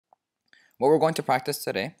What we're going to practice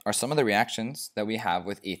today are some of the reactions that we have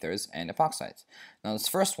with ethers and epoxides. Now this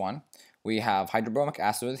first one, we have hydrobromic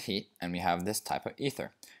acid with heat, and we have this type of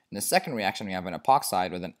ether. In the second reaction, we have an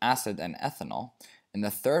epoxide with an acid and ethanol. In the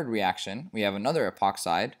third reaction, we have another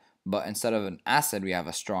epoxide, but instead of an acid, we have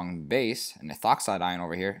a strong base, an ethoxide ion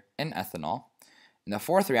over here, in ethanol. In the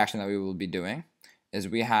fourth reaction that we will be doing is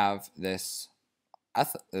we have this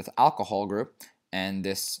alcohol group and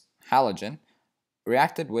this halogen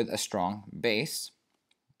reacted with a strong base.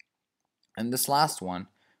 And this last one,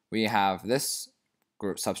 we have this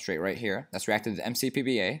group substrate right here that's reacted to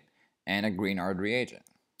MCPBA and a Greenard reagent.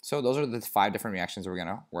 So those are the 5 different reactions we're going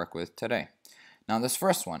to work with today. Now this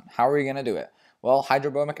first one, how are we going to do it? Well,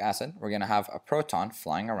 hydrobromic acid, we're going to have a proton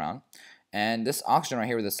flying around, and this oxygen right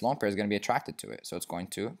here with this lone pair is going to be attracted to it, so it's going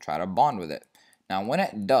to try to bond with it. Now when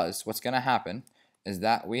it does, what's going to happen is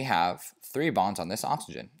that we have 3 bonds on this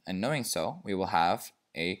oxygen, and knowing so, we will have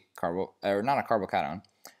a carbocation,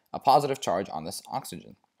 a positive charge on this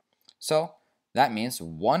oxygen. So that means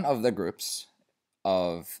one of the groups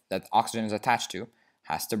that oxygen is attached to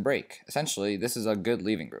has to break. Essentially, this is a good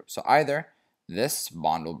leaving group. So either this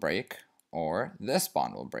bond will break or this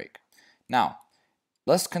bond will break. Now,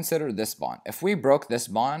 let's consider this bond. If we broke this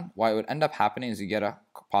bond, what would end up happening is you get a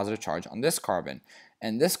positive charge on this carbon.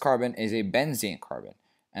 And this carbon is a benzene carbon.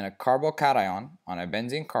 And a carbocation on a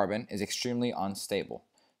benzene carbon is extremely unstable.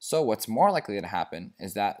 So what's more likely to happen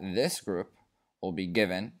is that this group will be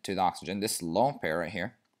given to the oxygen, this lone pair right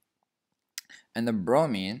here. And the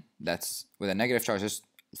bromine that's with a negative charge just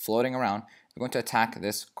floating around is going to attack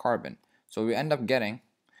this carbon. So what we end up getting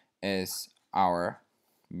is our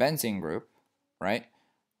benzene group, right,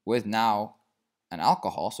 with now an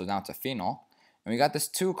alcohol, so now it's a phenol, and we got this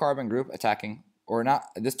 2-carbon group attacking, or not,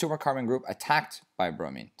 this 2-carbon group attacked by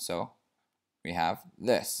bromine. So we have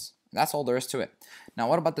this. That's all there is to it. Now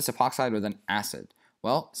what about this epoxide with an acid?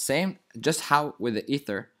 Well, same, just how with the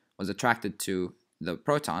ether was attracted to the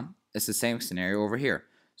proton, it's the same scenario over here.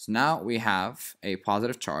 So now we have a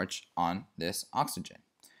positive charge on this oxygen.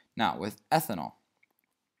 Now with ethanol,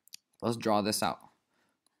 let's draw this out.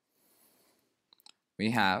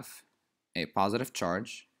 We have a positive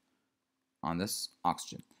charge on this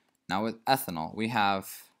oxygen. Now with ethanol, we have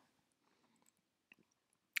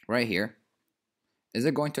right here, is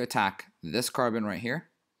it going to attack this carbon right here,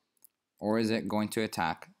 or is it going to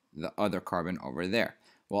attack the other carbon over there?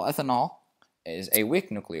 Well, ethanol is a weak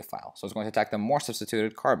nucleophile, so it's going to attack the more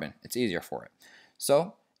substituted carbon. It's easier for it.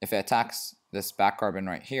 So if it attacks this back carbon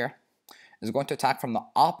right here, it's going to attack from the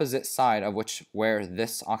opposite side of where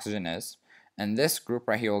this oxygen is, and this group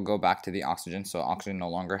right here will go back to the oxygen, so oxygen no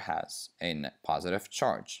longer has a net positive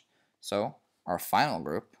charge. So our final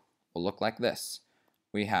group will look like this.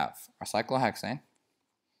 We have our cyclohexane.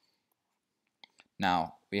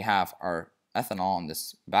 Now we have our ethanol on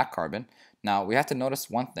this back carbon. Now we have to notice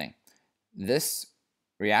one thing. This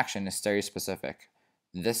reaction is stereospecific.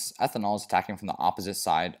 This ethanol is attacking from the opposite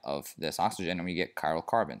side of this oxygen, and we get chiral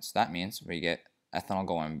carbons. That means we get ethanol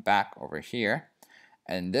going back over here,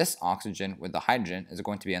 and this oxygen with the hydrogen is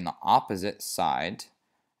going to be on the opposite side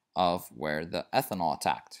of where the ethanol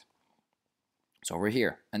attacked. So over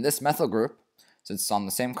here. And this methyl group, since it's on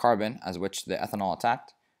the same carbon as which the ethanol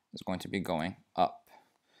attacked, is going to be going up.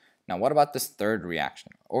 Now what about this third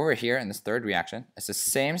reaction? Over here in this third reaction, it's the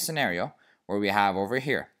same scenario where we have over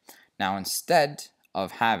here. Now instead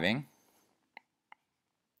of having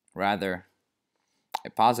rather a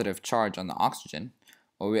positive charge on the oxygen,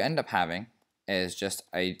 what we end up having is just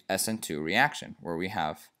a SN2 reaction where we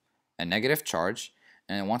have a negative charge,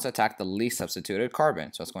 and it wants to attack the least substituted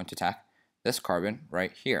carbon. So it's going to attack this carbon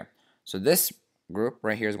right here. So this group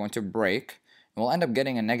right here is going to break, and we'll end up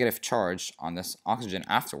getting a negative charge on this oxygen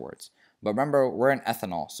afterwards. But remember, we're in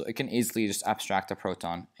ethanol, so it can easily just abstract a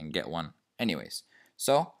proton and get one anyways.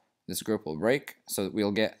 So this group will break, so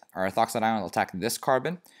we'll get our ethoxide ion will attack this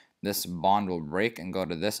carbon. This bond will break and go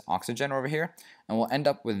to this oxygen over here, and we'll end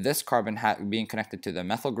up with this carbon being connected to the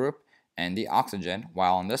methyl group and the oxygen,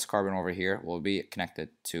 while on this carbon over here will be connected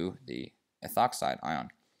to the ethoxide ion.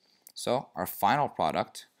 So our final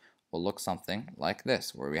product will look something like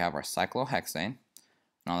this, where we have our cyclohexane, and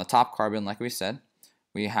on the top carbon, like we said,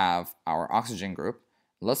 we have our oxygen group.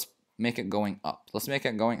 Let's make it going up. Let's make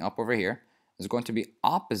it going up over here. It's going to be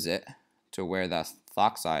opposite to where the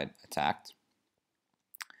ethoxide attacked.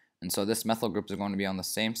 And so this methyl group is going to be on the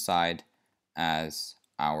same side as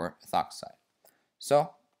our ethoxide.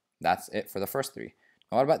 So that's it for the first 3.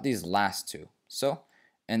 Now what about these last 2? So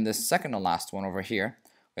in the second to last one over here,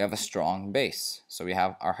 we have a strong base. So we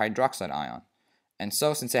have our hydroxide ion. And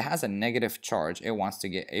so since it has a negative charge, it wants to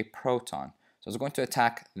get a proton. So it's going to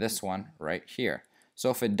attack this one right here. So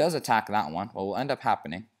if it does attack that one, what will end up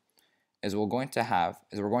happening is we're going to have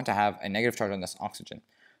a negative charge on this oxygen.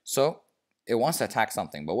 So it wants to attack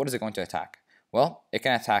something, but what is it going to attack? Well, it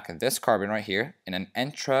can attack this carbon right here in an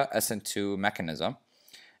intra-SN2 mechanism,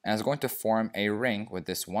 and it's going to form a ring with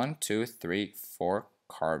this 1, 2, 3, 4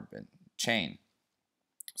 carbon chain.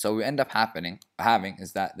 So what we end up having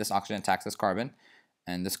is that this oxygen attacks this carbon,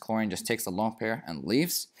 and this chlorine just takes the lone pair and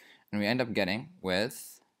leaves, and we end up getting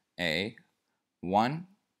with a 1,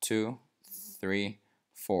 2, 3,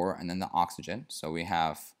 4, and then the oxygen. So we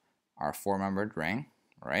have our 4-membered ring,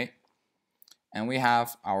 right? And we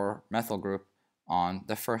have our methyl group on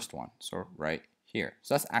the first one, so right here.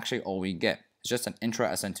 So that's actually all we get. It's just an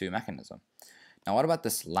intra-SN2 mechanism. Now what about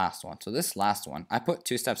this last one? So this last one, I put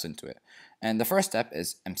 2 steps into it. And the first step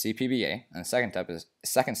is MCPBA, and the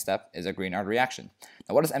second step is a Grignard reaction.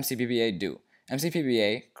 Now what does MCPBA do?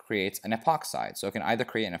 MCPBA creates an epoxide. So it can either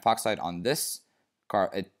create an epoxide on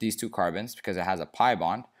these 2 carbons because it has a pi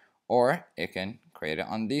bond, or it can create it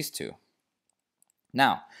on these 2.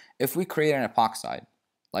 Now, if we create an epoxide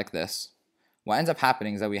like this, what ends up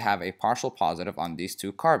happening is that we have a partial positive on these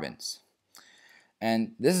 2 carbons.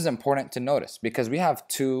 And this is important to notice because we have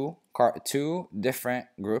two different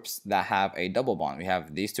groups that have a double bond. We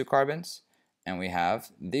have these 2 carbons and we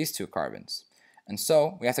have these 2 carbons. And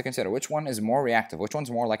so we have to consider which one is more reactive, which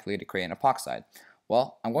one's more likely to create an epoxide.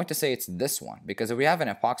 Well, I'm going to say it's this one because if we have an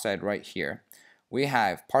epoxide right here, we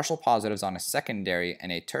have partial positives on a secondary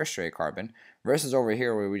and a tertiary carbon versus over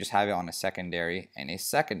here where we just have it on a secondary and a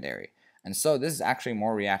secondary. And so this is actually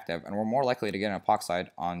more reactive and we're more likely to get an epoxide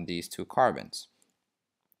on these 2 carbons.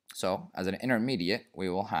 So as an intermediate, we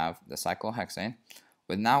will have the cyclohexane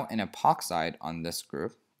with now an epoxide on this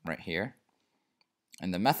group right here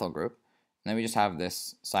and the methyl group. And then we just have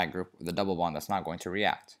this side group with a double bond that's not going to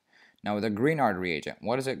react. Now with a Grignard reagent,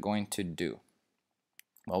 what is it going to do?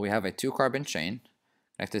 Well, we have a 2-carbon chain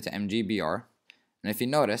connected to MgBr. And if you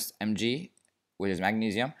notice, Mg, which is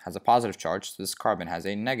magnesium, has a positive charge, so this carbon has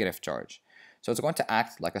a negative charge. So it's going to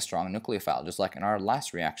act like a strong nucleophile, just like in our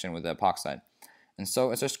last reaction with the epoxide. And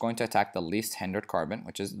so it's just going to attack the least hindered carbon,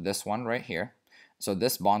 which is this one right here. So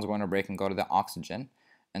this bond's going to break and go to the oxygen.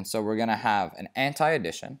 And so we're going to have an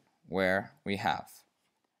anti-addition where we have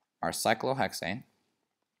our cyclohexane,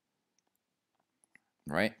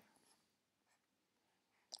 right?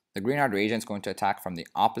 The Grignard reagent is going to attack from the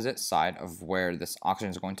opposite side of where this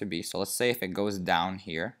oxygen is going to be. So let's say if it goes down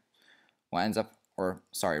here, what ends up,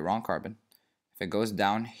 wrong carbon. If it goes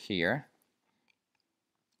down here,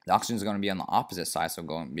 the oxygen is going to be on the opposite side, so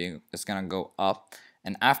it's going to go up.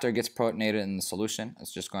 And after it gets protonated in the solution,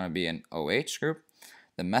 it's just going to be an OH group.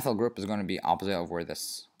 The methyl group is going to be opposite of where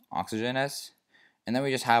this oxygen is. And then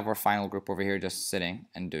we just have our final group over here just sitting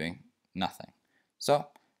and doing nothing. So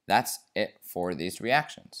that's it for these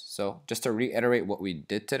reactions. So just to reiterate what we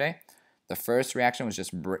did today, the first reaction was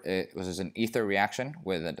just an ether reaction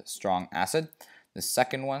with a strong acid. The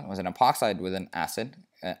second one was an epoxide with an acid,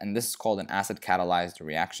 and this is called an acid catalyzed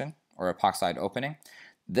reaction or epoxide opening.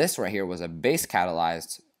 This right here was a base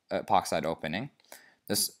catalyzed epoxide opening.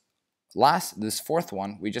 This fourth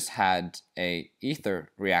one, we just had a ether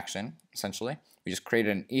reaction essentially. We just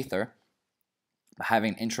created an ether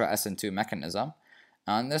having intra-SN2 mechanism.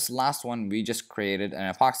 On this last one, we just created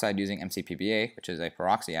an epoxide using MCPBA, which is a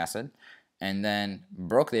peroxy acid, and then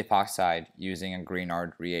broke the epoxide using a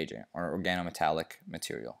Grignard reagent or organometallic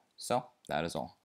material. So that is all.